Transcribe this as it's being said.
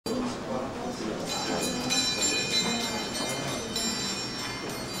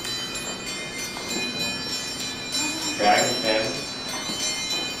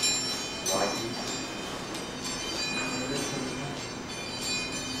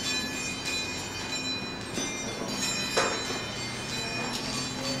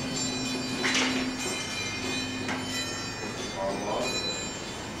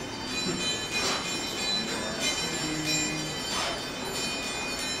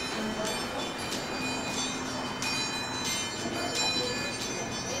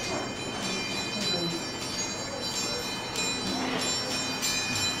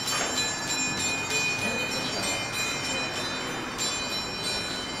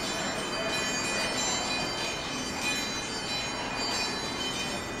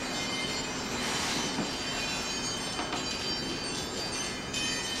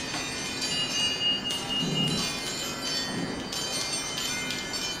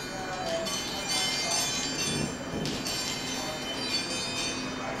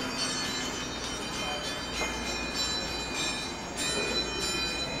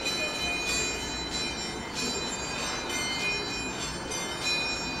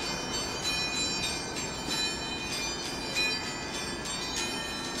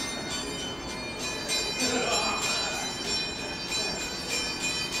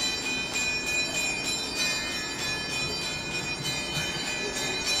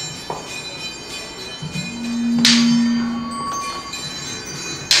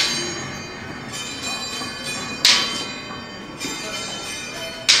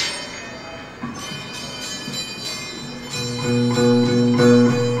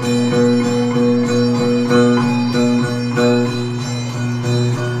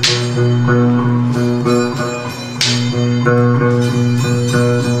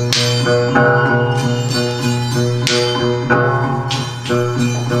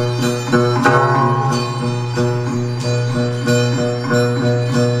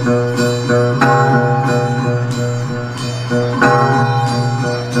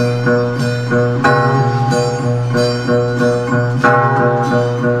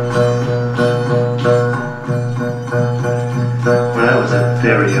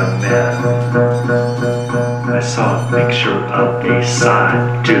very young man, I saw a picture of a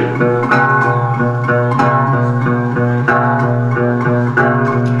sadhu.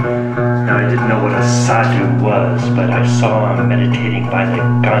 Now I didn't know what a sadhu was, but I saw him meditating by the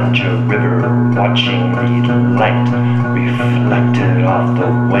Ganga river, watching the light reflected off the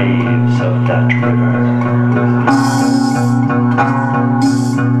waves of that river.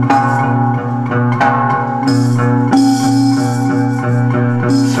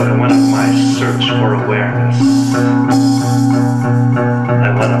 So I went on my search for awareness. I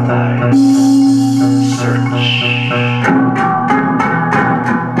went on my search.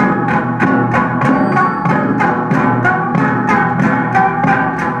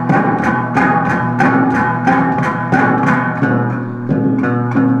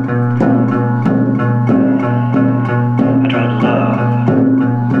 I tried love.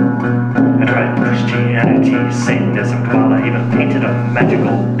 I tried Christianity, Satanism, Kabbalah. I even painted a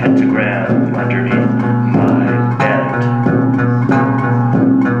magical pentagram underneath my bed.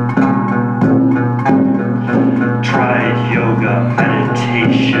 Tried yoga,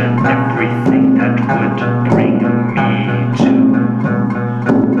 meditation, everything that would bring me to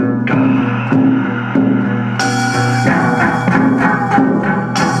God.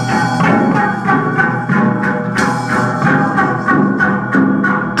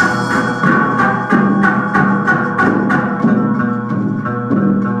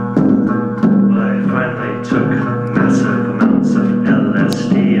 Took massive amounts of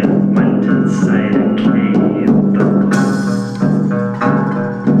LSD and went inside a cave.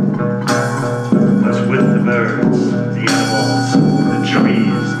 I was with the birds, the animals, the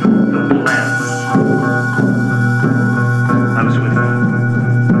trees, the plants. I was with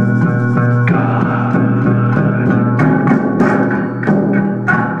God.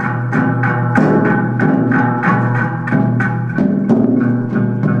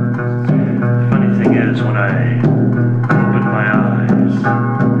 The funny thing is, when I opened my eyes,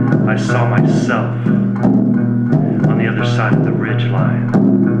 I saw myself on the other side of the ridge line.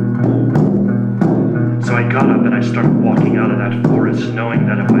 So I got up and I started walking out of that forest, knowing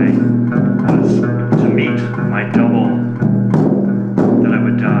that if I was to meet my double, that I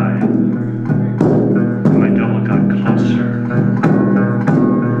would die. And my double got closer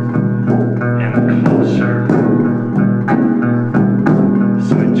and closer.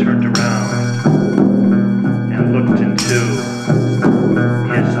 So I turned around and looked into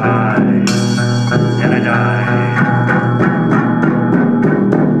his eyes, and I died.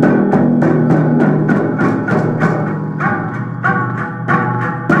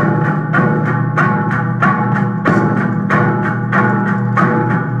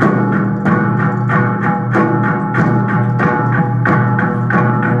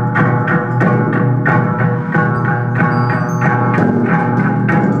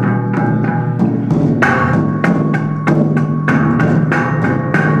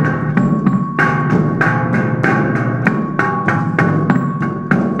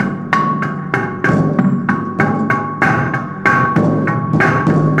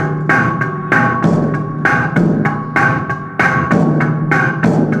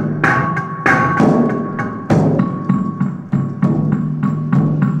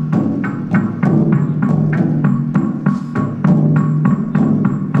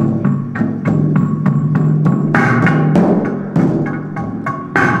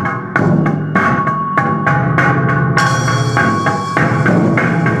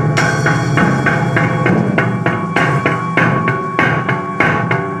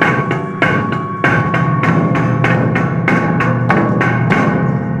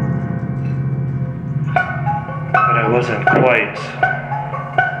 I wasn't quite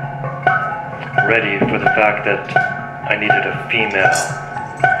ready for the fact that I needed a female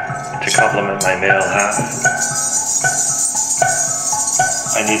to complement my male half.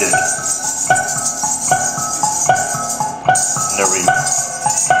 I needed Nari.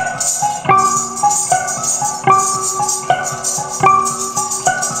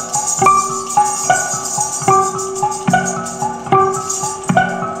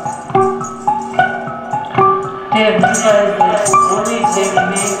 They have realized that only if they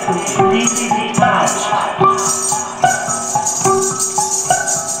remain completely detached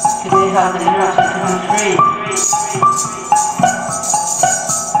do they have the energy to be free.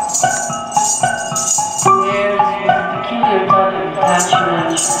 There's a peculiar type of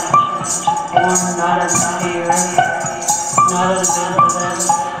attachment born not of fear, not of vigilance,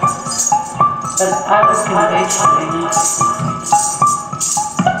 but out of conviction.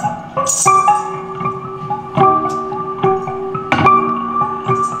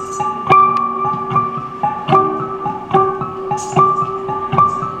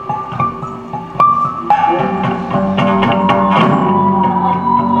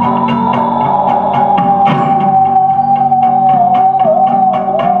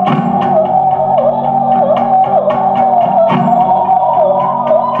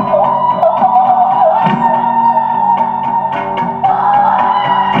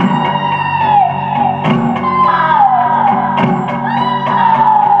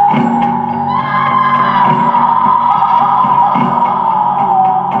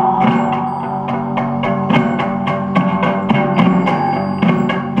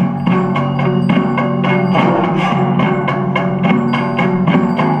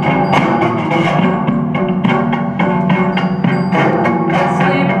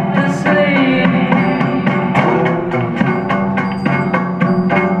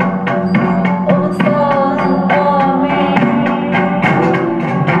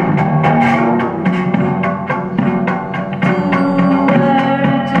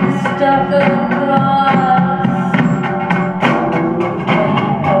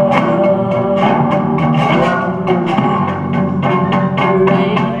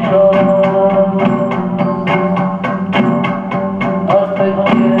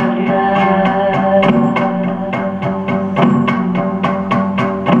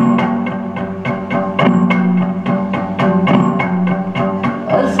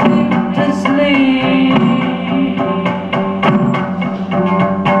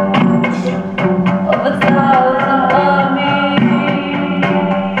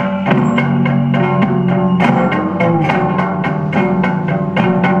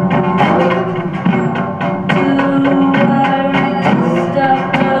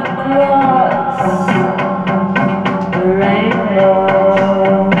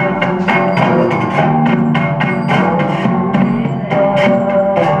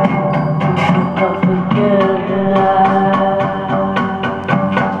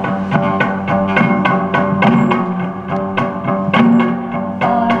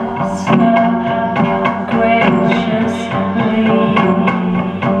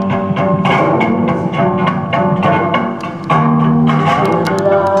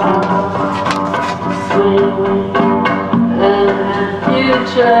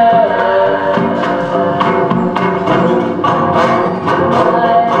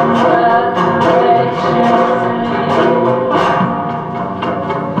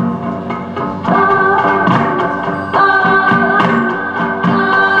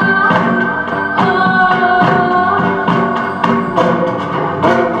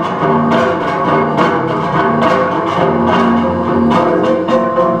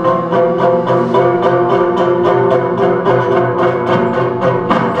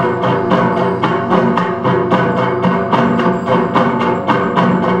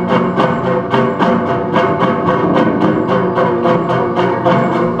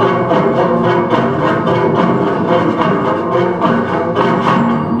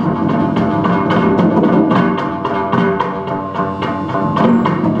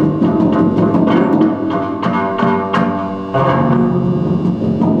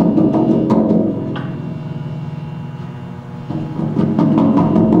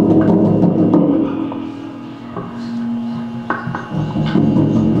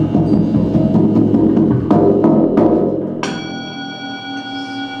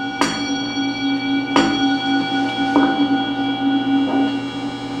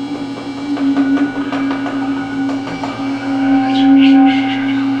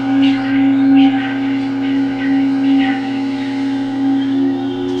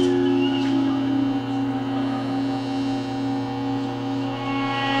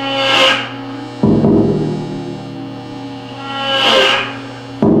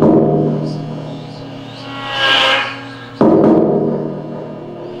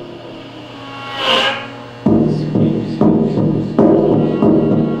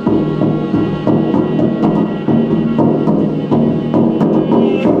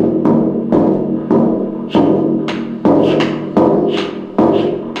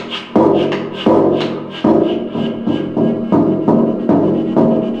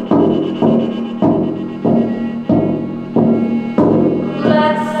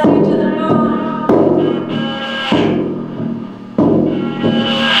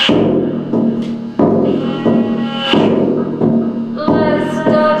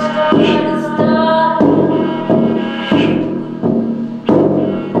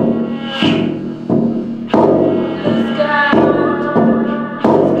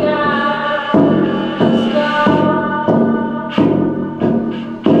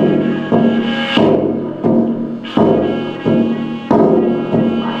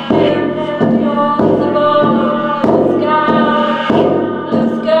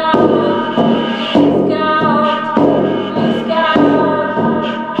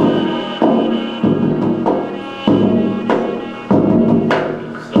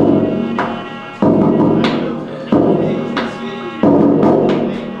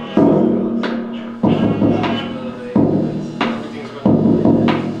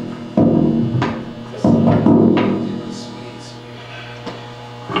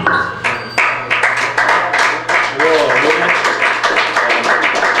 All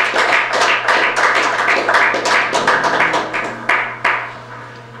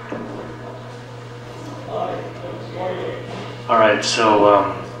right,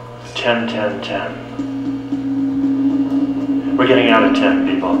 so 10, 10, 10. We're getting out of 10,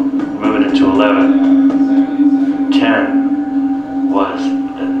 people. Moving into 11. 10 was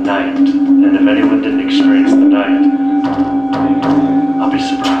the night. And if anyone didn't experience the night, I'll be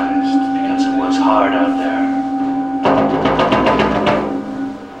surprised because it was hard out there.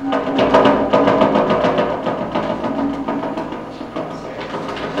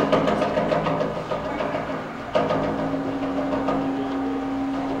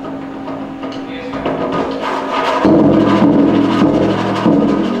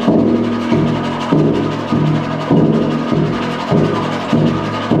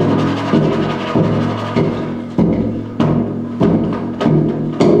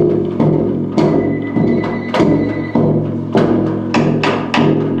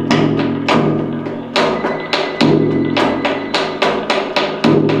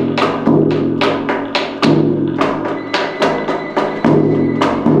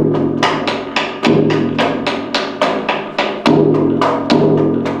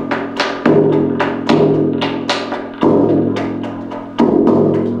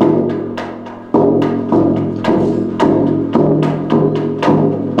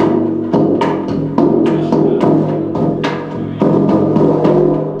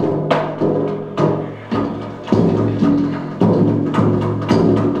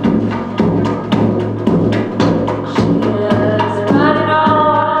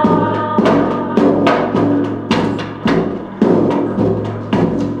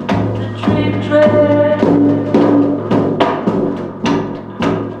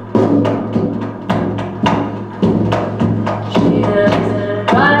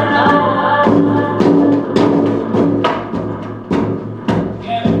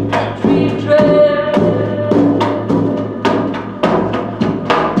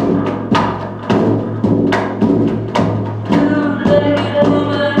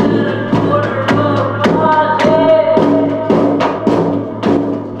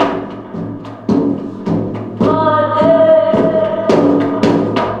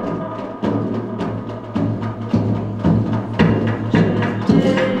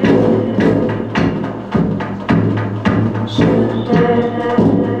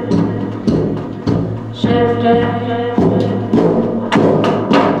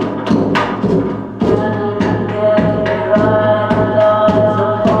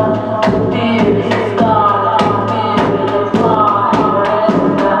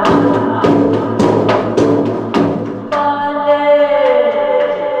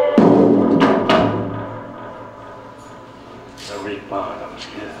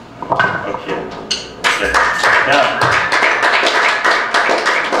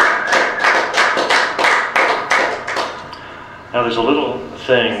 Now there's a little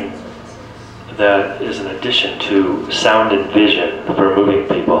thing that is an addition to sound and vision for moving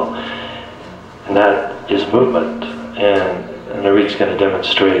people, and that is movement. And Narik's going to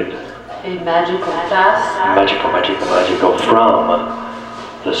demonstrate a magical fast. Magical from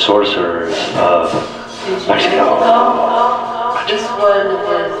the sorcerers of Mexico. This one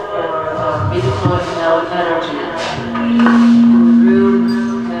is for redeploying energy in the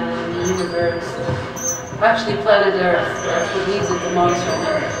room and the universe. Actually, planet Earth, that's what needs it the most right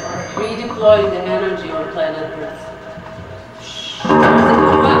now. Redeploying the energy on planet Earth.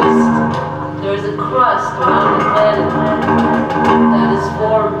 There's a crust around the planet that is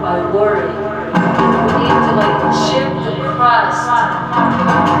formed by worry. We need to chip the crust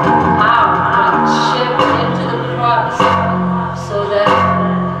out, chip into the crust so that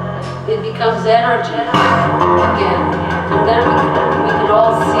it becomes energy again. And then we can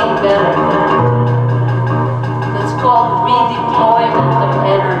all see better. It's called redeployment of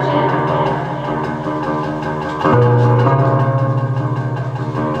energy.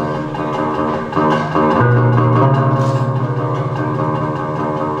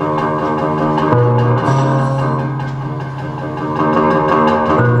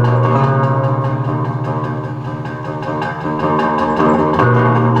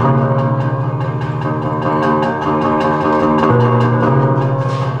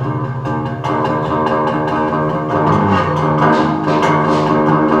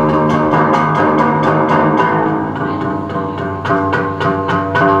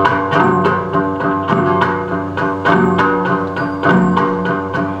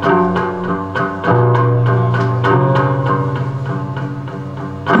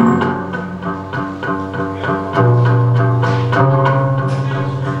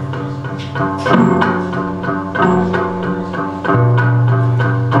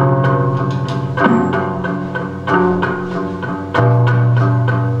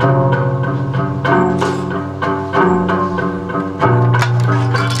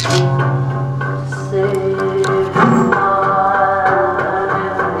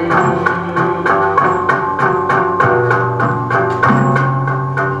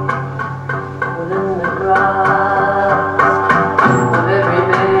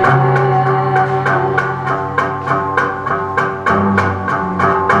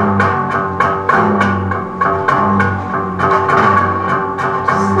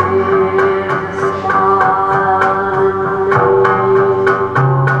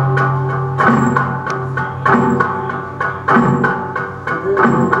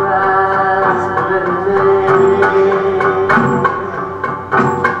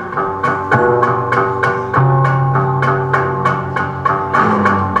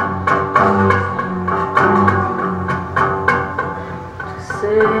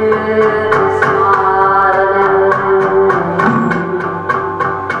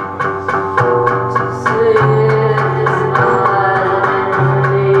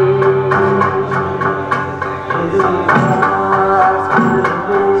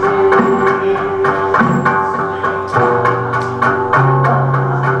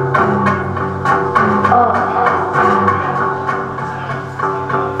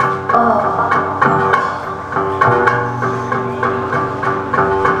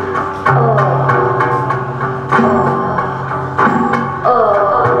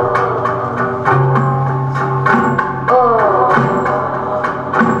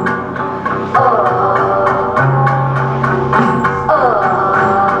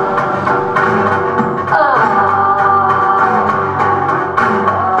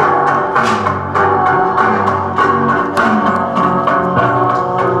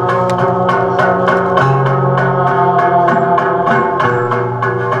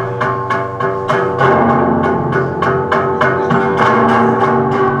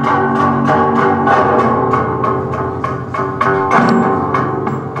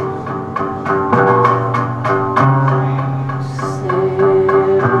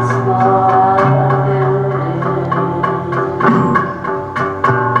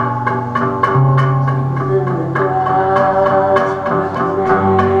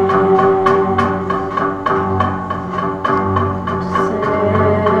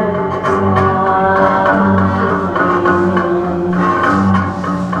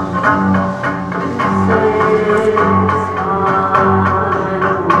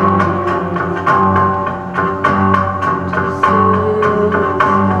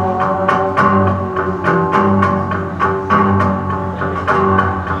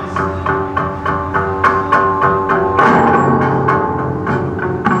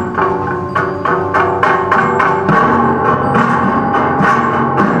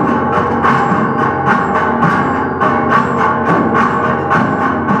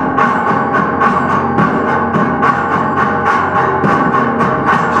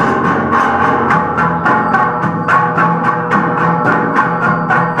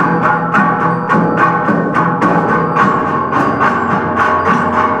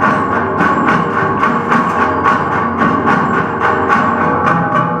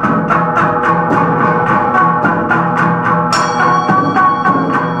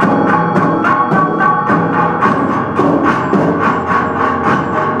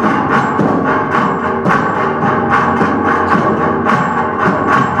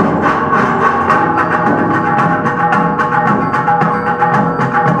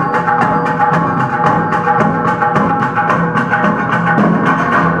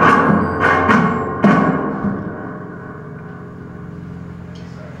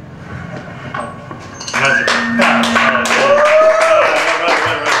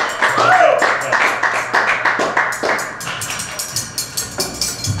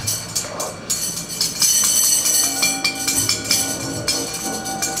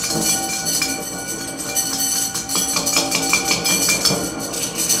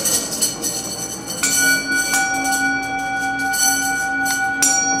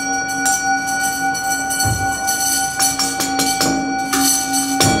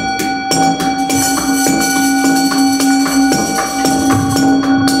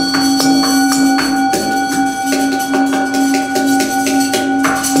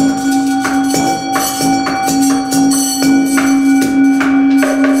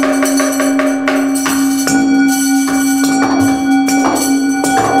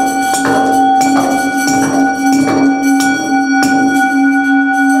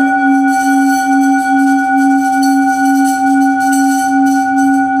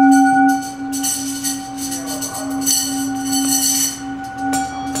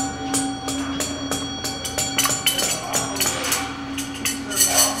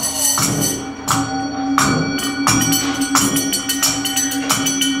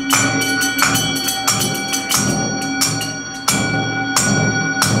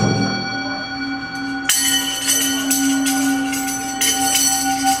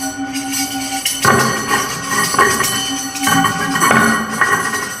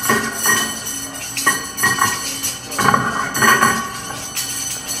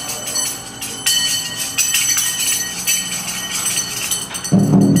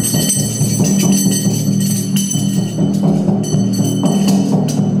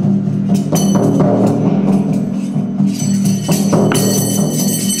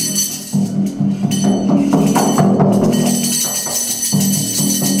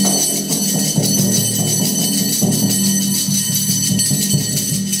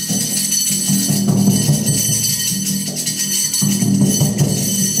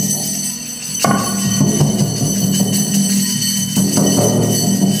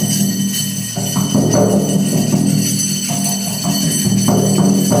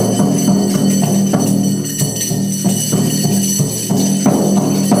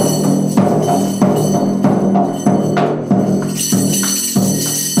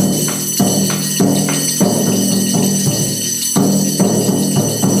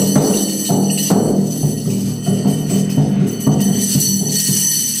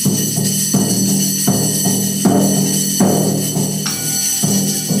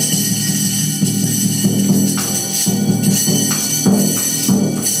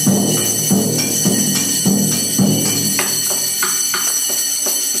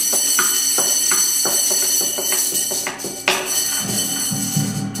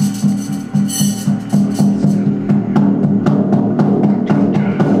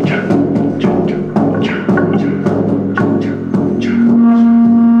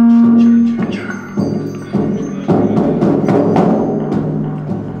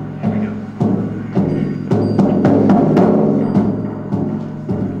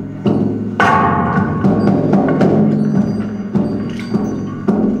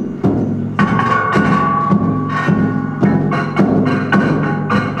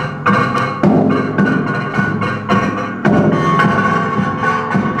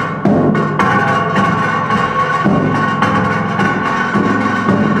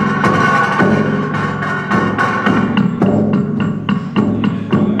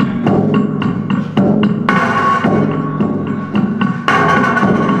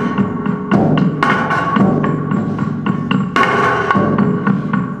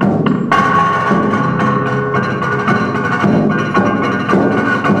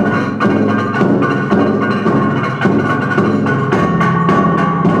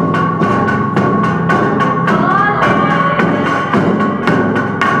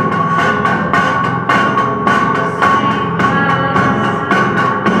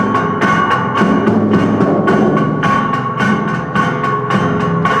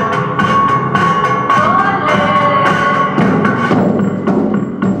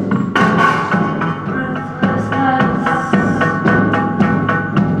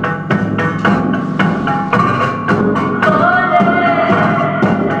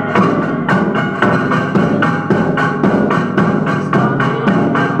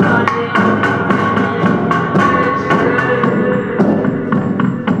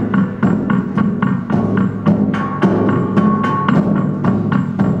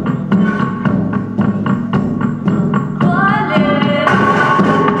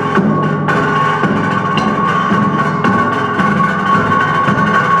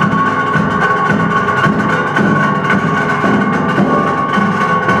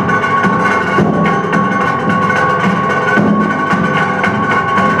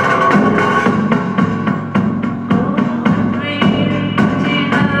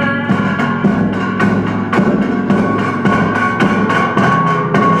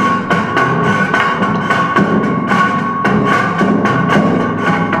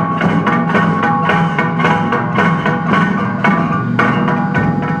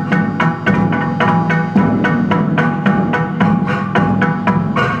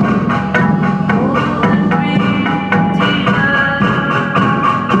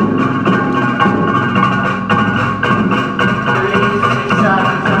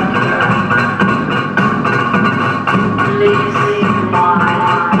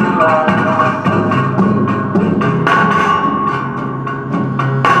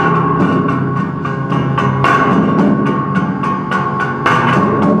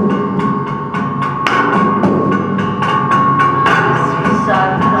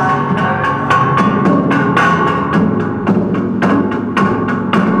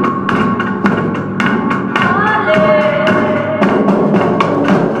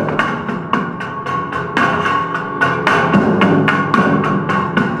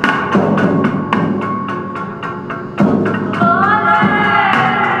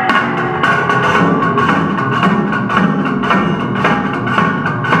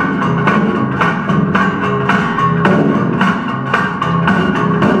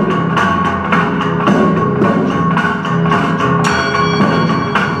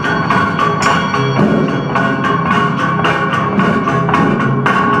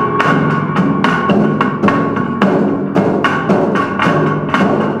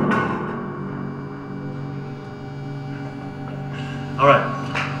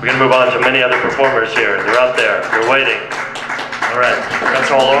 We're going to move on to many other performers here. They're out there. They're waiting. All right.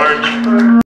 That's all orange.